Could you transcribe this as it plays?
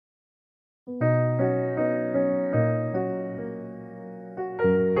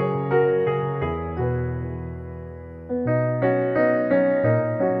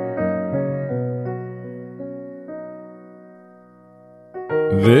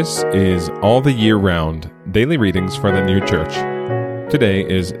This is All the Year Round Daily Readings for the New Church. Today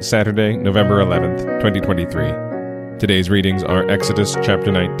is Saturday, November 11th, 2023. Today's readings are Exodus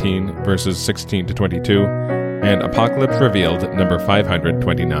chapter 19, verses 16 to 22, and Apocalypse Revealed, number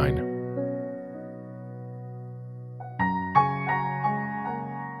 529.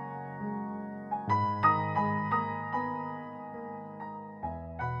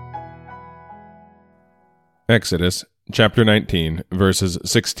 Exodus chapter 19, verses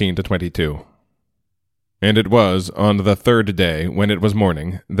 16 to 22. And it was on the third day, when it was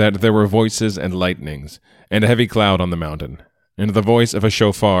morning, that there were voices and lightnings, and a heavy cloud on the mountain, and the voice of a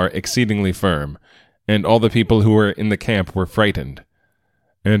shofar exceedingly firm, and all the people who were in the camp were frightened.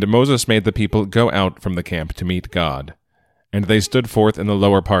 And Moses made the people go out from the camp to meet God, and they stood forth in the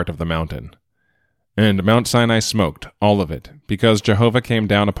lower part of the mountain. And Mount Sinai smoked, all of it, because Jehovah came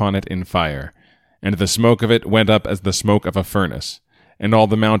down upon it in fire, and the smoke of it went up as the smoke of a furnace, and all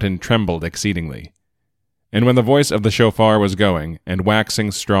the mountain trembled exceedingly. And when the voice of the shofar was going, and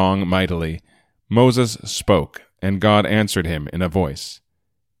waxing strong mightily, Moses spoke, and God answered him in a voice.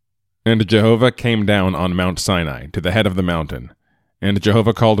 And Jehovah came down on Mount Sinai to the head of the mountain, and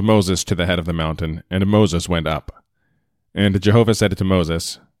Jehovah called Moses to the head of the mountain, and Moses went up. And Jehovah said to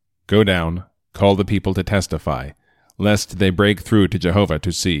Moses, Go down, call the people to testify, lest they break through to Jehovah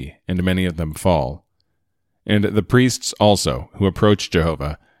to see, and many of them fall. And the priests also, who approach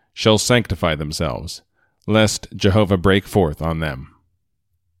Jehovah, shall sanctify themselves, lest Jehovah break forth on them.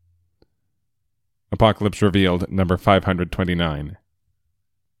 Apocalypse Revealed, number 529.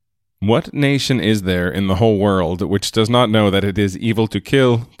 What nation is there in the whole world which does not know that it is evil to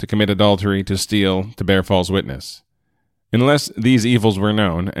kill, to commit adultery, to steal, to bear false witness? Unless these evils were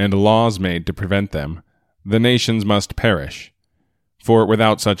known, and laws made to prevent them, the nations must perish. For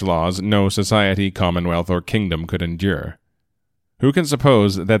without such laws, no society, commonwealth, or kingdom could endure. Who can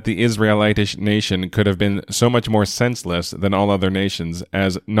suppose that the Israelitish nation could have been so much more senseless than all other nations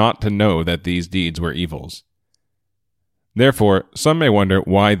as not to know that these deeds were evils? Therefore, some may wonder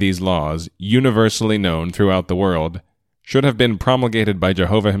why these laws, universally known throughout the world, should have been promulgated by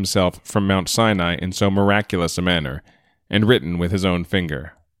Jehovah himself from Mount Sinai in so miraculous a manner, and written with his own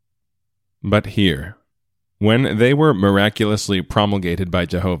finger. But here, when they were miraculously promulgated by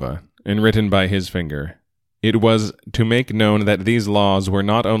Jehovah, and written by his finger, it was to make known that these laws were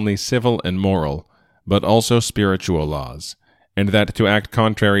not only civil and moral, but also spiritual laws, and that to act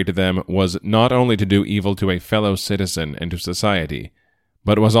contrary to them was not only to do evil to a fellow citizen and to society,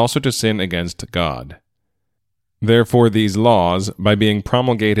 but was also to sin against God. Therefore these laws, by being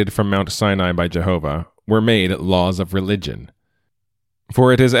promulgated from Mount Sinai by Jehovah, were made laws of religion.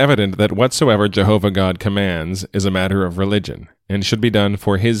 For it is evident that whatsoever Jehovah God commands is a matter of religion, and should be done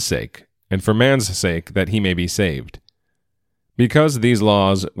for his sake, and for man's sake, that he may be saved. Because these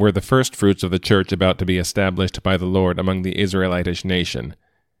laws were the first fruits of the church about to be established by the Lord among the Israelitish nation,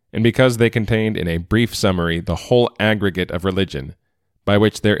 and because they contained in a brief summary the whole aggregate of religion, by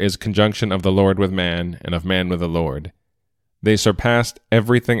which there is conjunction of the Lord with man, and of man with the Lord, they surpassed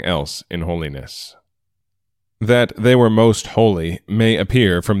everything else in holiness. That they were most holy may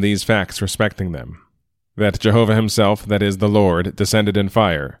appear from these facts respecting them: that Jehovah himself, that is the Lord, descended in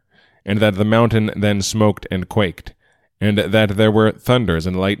fire, and that the mountain then smoked and quaked, and that there were thunders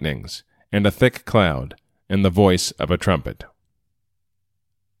and lightnings, and a thick cloud, and the voice of a trumpet.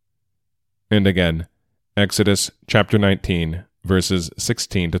 And again, Exodus chapter 19, verses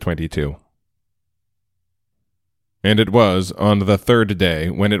 16 to 22. And it was on the third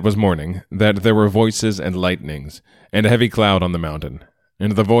day, when it was morning, that there were voices and lightnings, and a heavy cloud on the mountain,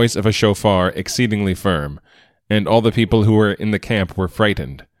 and the voice of a shofar exceedingly firm, and all the people who were in the camp were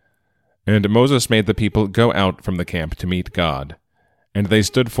frightened. And Moses made the people go out from the camp to meet God, and they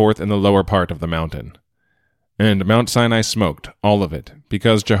stood forth in the lower part of the mountain. And Mount Sinai smoked, all of it,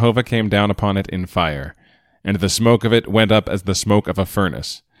 because Jehovah came down upon it in fire, and the smoke of it went up as the smoke of a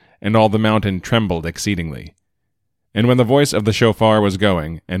furnace, and all the mountain trembled exceedingly. And when the voice of the shofar was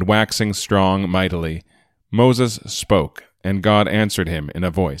going, and waxing strong mightily, Moses spoke, and God answered him in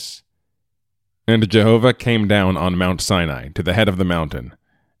a voice. And Jehovah came down on Mount Sinai to the head of the mountain,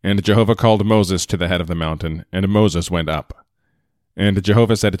 and Jehovah called Moses to the head of the mountain, and Moses went up. And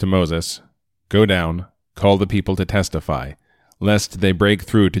Jehovah said to Moses, Go down, call the people to testify, lest they break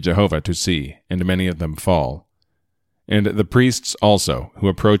through to Jehovah to see, and many of them fall. And the priests also, who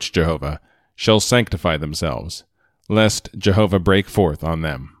approach Jehovah, shall sanctify themselves, lest Jehovah break forth on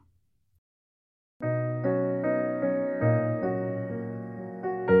them.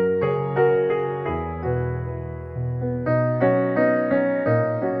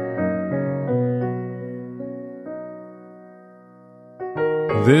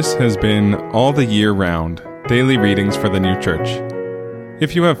 This has been All the Year Round, Daily Readings for the New Church.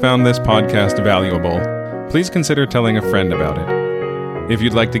 If you have found this podcast valuable, please consider telling a friend about it. If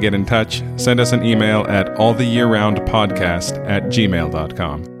you'd like to get in touch, send us an email at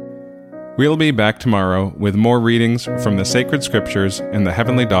alltheyearroundpodcast@gmail.com. We'll be back tomorrow with more readings from the sacred scriptures and the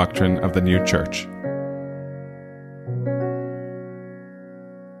heavenly doctrine of the new church.